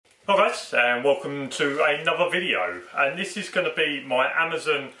Hi guys, and welcome to another video, and this is going to be my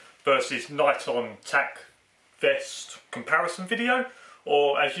Amazon versus Niton tack vest comparison video,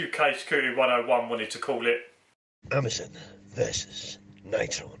 or as UK Security 101 wanted to call it, Amazon versus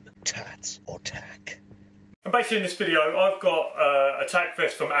Niton tats or tack. And basically in this video I've got a tack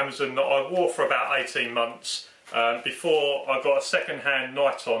vest from Amazon that I wore for about 18 months before I got a second-hand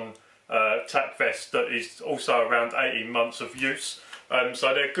Niton tack vest that is also around 18 months of use.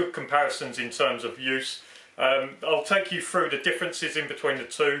 So they're good comparisons in terms of use. I'll take you through the differences in between the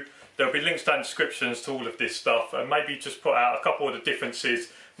two. There'll be links down descriptions to all of this stuff, and maybe just put out a couple of the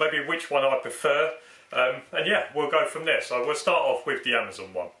differences, maybe which one I prefer, and yeah, we'll go from there. So we'll start off with the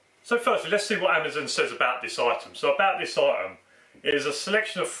Amazon one. So firstly, let's see what Amazon says about this item. So about this item, it is a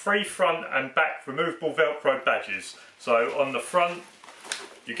selection of 3 front and back removable Velcro badges. So on the front,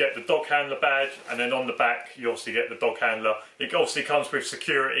 you get the dog handler badge, and then on the back you obviously get the dog handler. It obviously comes with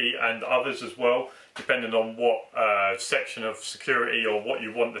security and others as well, depending on what section of security or what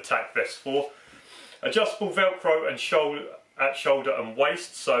you want the tack vest for. Adjustable Velcro and shoulder and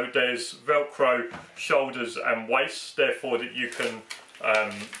waist, so there's Velcro shoulders and waist, therefore that you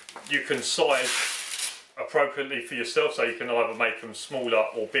can size appropriately for yourself, so you can either make them smaller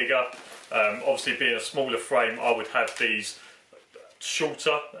or bigger. Obviously being a smaller frame, I would have these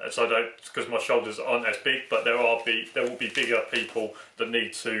shorter, so because my shoulders aren't as big, but there will be bigger people that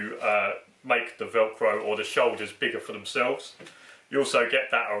need to make the Velcro or the shoulders bigger for themselves. You also get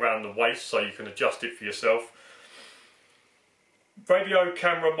that around the waist, so you can adjust it for yourself. Radio,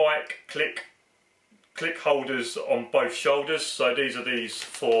 camera, mic, click holders on both shoulders, so these are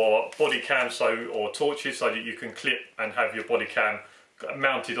for body cam or torches, so that you can clip and have your body cam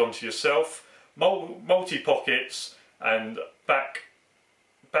mounted onto yourself. Multi pockets and back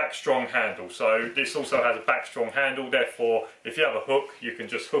strong handle, so this also has a back strong handle, therefore if you have a hook you can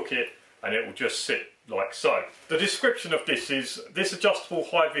just hook it and it will just sit like so. The description of this is, this adjustable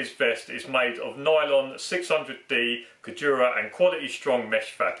high-vis vest is made of nylon 600D Cordura and quality strong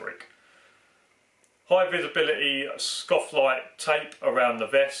mesh fabric. High visibility scoff-like tape around the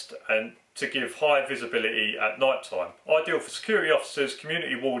vest and to give high visibility at night time. Ideal for security officers,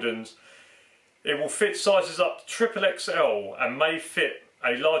 community wardens. It will fit sizes up to XXL and may fit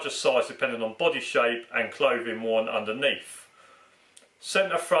a larger size depending on body shape and clothing worn underneath.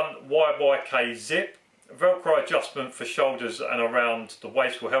 Centre front YYK zip. Velcro adjustment for shoulders and around the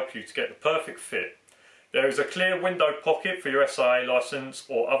waist will help you to get the perfect fit. There is a clear window pocket for your SIA licence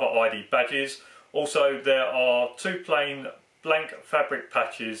or other ID badges. Also there are 2 plain blank fabric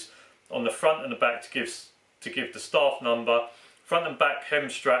patches on the front and the back to give the staff number. Front and back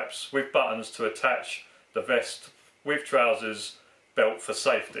hem straps with buttons to attach the vest with trousers, belt for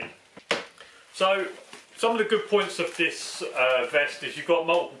safety. So some of the good points of this vest is you've got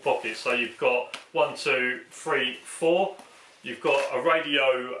multiple pockets, so you've got 1, 2, 3, 4. You've got a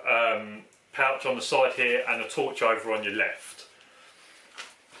radio pouch on the side here and a torch over on your left.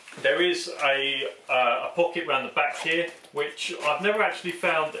 There is a pocket around the back here, which I've never actually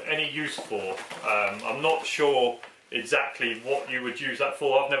found any use for. I'm not sure exactly what you would use that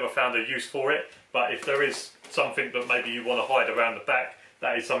for. I've never found a use for it, but if there is something that maybe you want to hide around the back,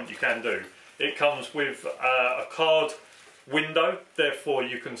 that is something you can do. It comes with a card window, therefore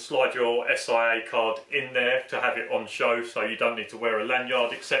you can slide your SIA card in there to have it on show, so you don't need to wear a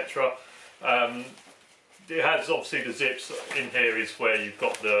lanyard, etc. It has obviously the zips. In here is where you've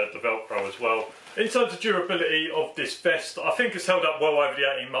got the Velcro as well. In terms of durability of this vest, I think it's held up well over the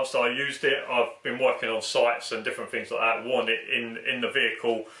 18 months that I used it. I've been working on sites and different things like that, worn it in the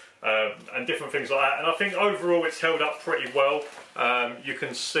vehicle and different things like that, and I think overall it's held up pretty well. You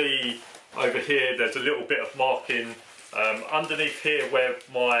can see over here there's a little bit of marking underneath here where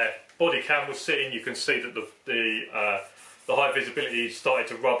my body cam was sitting. You can see that the high visibility started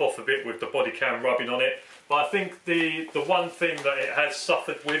to rub off a bit with the body cam rubbing on it. But I think the one thing that it has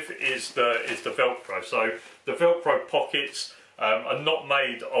suffered with is the Velcro. So the Velcro pockets are not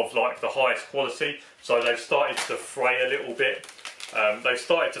made of like the highest quality, so they've started to fray a little bit. They've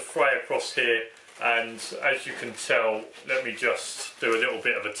started to fray across here, and as you can tell, let me just do a little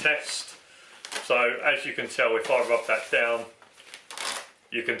bit of a test. So as you can tell, if I rub that down,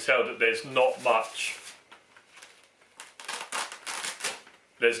 you can tell that there's not much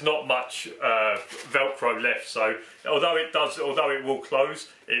Velcro left. So although it will close,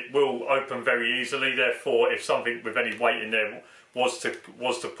 it will open very easily. Therefore, if something with any weight in there was to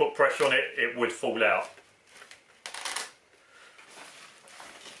put pressure on it, it would fall out.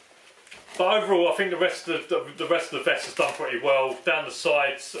 But overall, I think the rest of the vest has done pretty well. Down the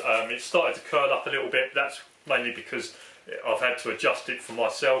sides, it started to curl up a little bit. That's mainly because I've had to adjust it for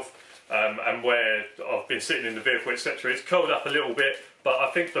myself, and where I've been sitting in the vehicle, etc. It's curled up a little bit, but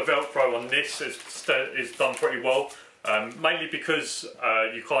I think the Velcro on this is done pretty well. Mainly because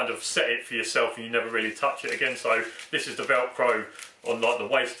you kind of set it for yourself and you never really touch it again. So this is the Velcro on like the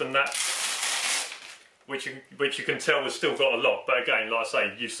waist and that, which you can tell has still got a lot. But again, like I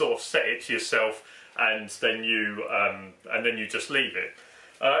say, you sort of set it to yourself and then you just leave it.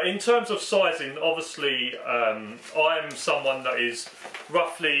 In terms of sizing, obviously I'm someone that is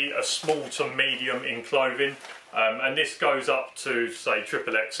roughly a small to medium in clothing, and this goes up to say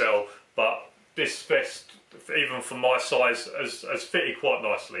XXL, but this vest, even for my size, has fitted quite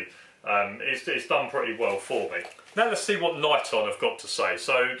nicely. It's done pretty well for me. Now let's see what Niton have got to say.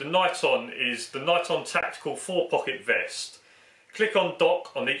 So the Niton is the Niton Tactical 4-pocket vest. Click on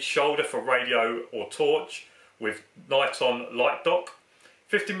dock on each shoulder for radio or torch with Niton light dock.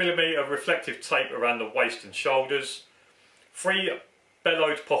 50mm reflective tape around the waist and shoulders. 3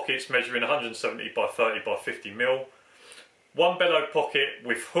 bellowed pockets measuring 170 by 30 by 50mm. 1 bellowed pocket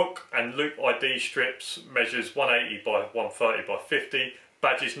with hook and loop ID strips, measures 180 by 130 by 50.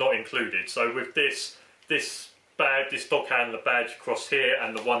 Badges not included. So with this badge, this dog handler badge across here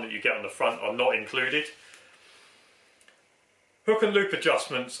and the one that you get on the front are not included. Hook and loop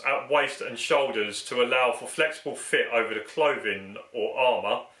adjustments at waist and shoulders to allow for flexible fit over the clothing or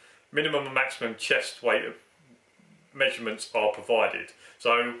armour. Minimum and maximum chest weight measurements are provided.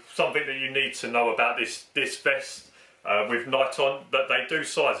 So something that you need to know about this vest with Niton, that they do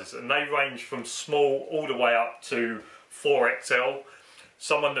sizes and they range from small all the way up to 4XL.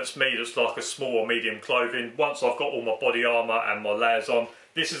 Someone that's me, that's like a small or medium clothing, once I've got all my body armour and my layers on,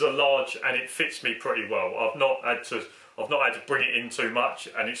 this is a large and it fits me pretty well. I've not had to bring it in too much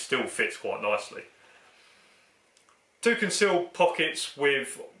and it still fits quite nicely. 2 concealed pockets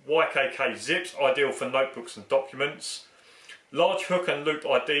with YKK zips, ideal for notebooks and documents. Large hook and loop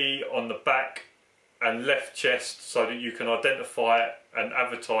ID on the back and left chest so that you can identify and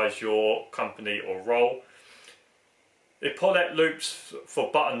advertise your company or role. Epaulette loops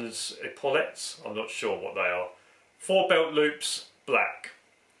for buttons, epaulettes, I'm not sure what they are. 4 belt loops, black.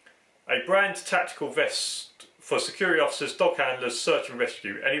 A brand tactical vest for security officers, dog handlers, search and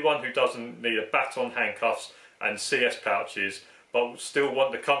rescue, anyone who doesn't need a baton, handcuffs and CS pouches but still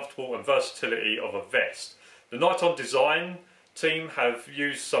want the comfortable and versatility of a vest. The Niton design team have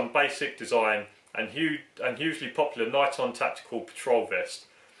used some basic design and hugely popular Niton tactical patrol vest,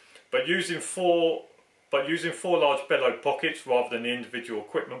 but using four large bellowed pockets rather than the individual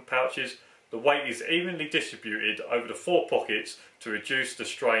equipment pouches. The weight is evenly distributed over the 4 pockets to reduce the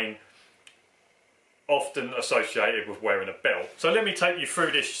strain often associated with wearing a belt. So let me take you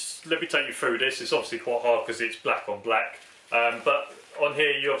through this. It's obviously quite hard because it's black on black, but on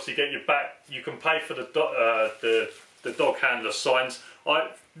here you obviously get your back. You can pay for the dog handler signs.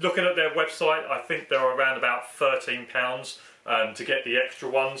 Looking at their website, I think they're around about £13 to get the extra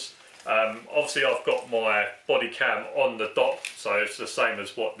ones. Obviously I've got my body cam on the dock, so it's the same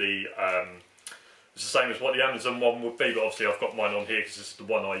as what the Amazon one would be, but obviously I've got mine on here because it's the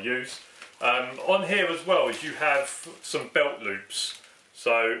one I use. On here as well is you have some belt loops.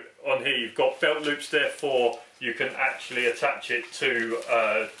 So on here you've got belt loops, therefore you can actually attach it to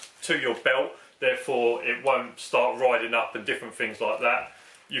your belt, therefore it won't start riding up and different things like that.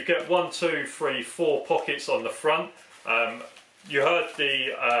 You get 1, 2, 3, 4 pockets on the front. You heard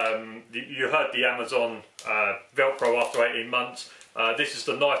the Amazon Velcro after 18 months. This is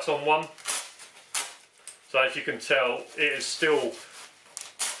the Niton one. So as you can tell, it has still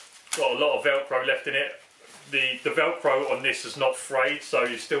got a lot of Velcro left in it. The Velcro on this is not frayed, so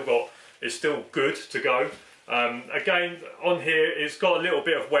it's still good to go. Again, on here it's got a little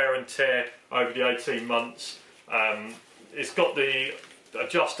bit of wear and tear over the 18 months. It's got the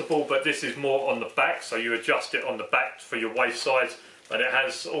adjustable, but this is more on the back, so you adjust it on the back for your waist size, and it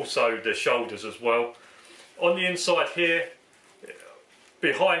has also the shoulders as well. On the inside here,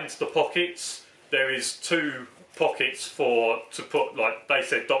 behind the pockets, there is 2 pockets to put, like they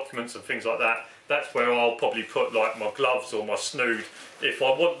said, documents and things like that. That's where I'll probably put like my gloves or my snood if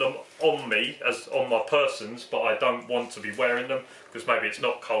I want them on me, as on my persons, but I don't want to be wearing them because maybe it's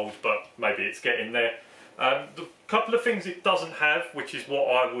not cold, but maybe it's getting there. The couple of things it doesn't have, which is what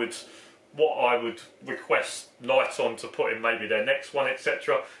I would request Niton to put in maybe their next one,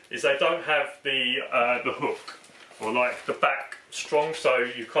 etc., is they don't have the hook or like the back strong, so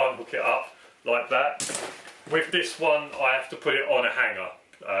you can't hook it up like that. With this one, I have to put it on a hanger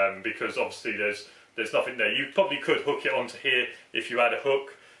because obviously there's nothing there. You probably could hook it onto here if you had a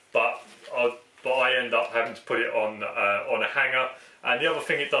hook, but I end up having to put it on a hanger. And the other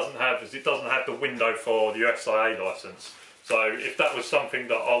thing it doesn't have is it doesn't have the window for the SIA licence. So if that was something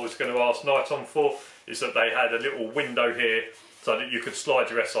that I was going to ask Niton for, is that they had a little window here so that you could slide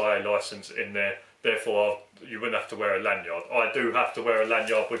your SIA licence in there. Therefore, you wouldn't have to wear a lanyard. I do have to wear a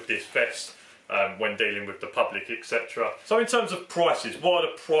lanyard with this vest when dealing with the public, etc. So in terms of prices, what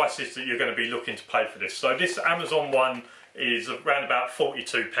are the prices that you're going to be looking to pay for this? So this Amazon one is around about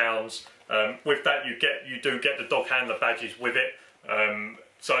 £42. With that, you do get the dog handler badges with it.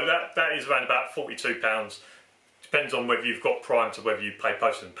 So that is around about £42. Depends on whether you've got Prime to whether you pay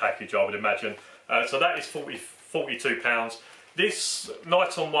postage and package, I would imagine. So that is £42. This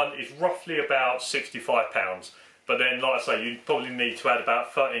Niton one is roughly about £65. But then, like I say, you probably need to add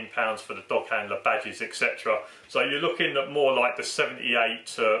about £13 for the dog handler badges, etc. So you're looking at more like the £78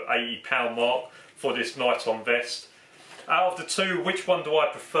 to £80 mark for this Niton vest. Out of the two, which one do I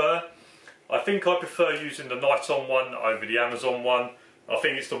prefer? I think I prefer using the Niton one over the Amazon one. I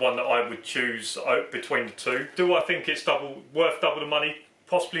think it's the one that I would choose between the two. Do I think it's worth double the money?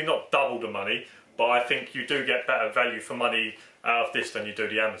 Possibly not double the money, but I think you do get better value for money out of this than you do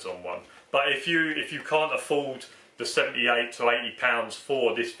the Amazon one. But if you can't afford the £78 to £80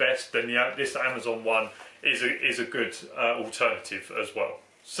 for this vest, then this Amazon one is a good alternative as well.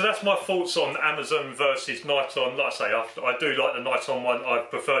 So that's my thoughts on Amazon versus Niton. Like I say, I do like the Niton one. I've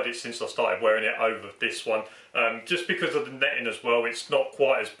preferred it since I started wearing it over this one. Just because of the netting as well, it's not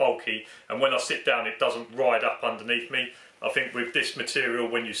quite as bulky, and when I sit down it doesn't ride up underneath me. I think with this material,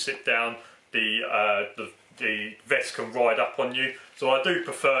 when you sit down, the vest can ride up on you. So I do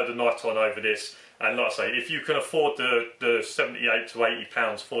prefer the Niton over this. And like I say, if you can afford the £78 to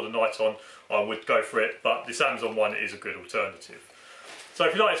 £80 for the Niton, I would go for it. But this Amazon one is a good alternative. So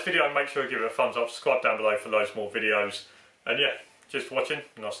if you like this video, make sure you give it a thumbs up, subscribe down below for loads more videos. And yeah, just for watching,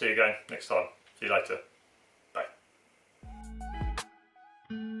 and I'll see you again next time. See you later.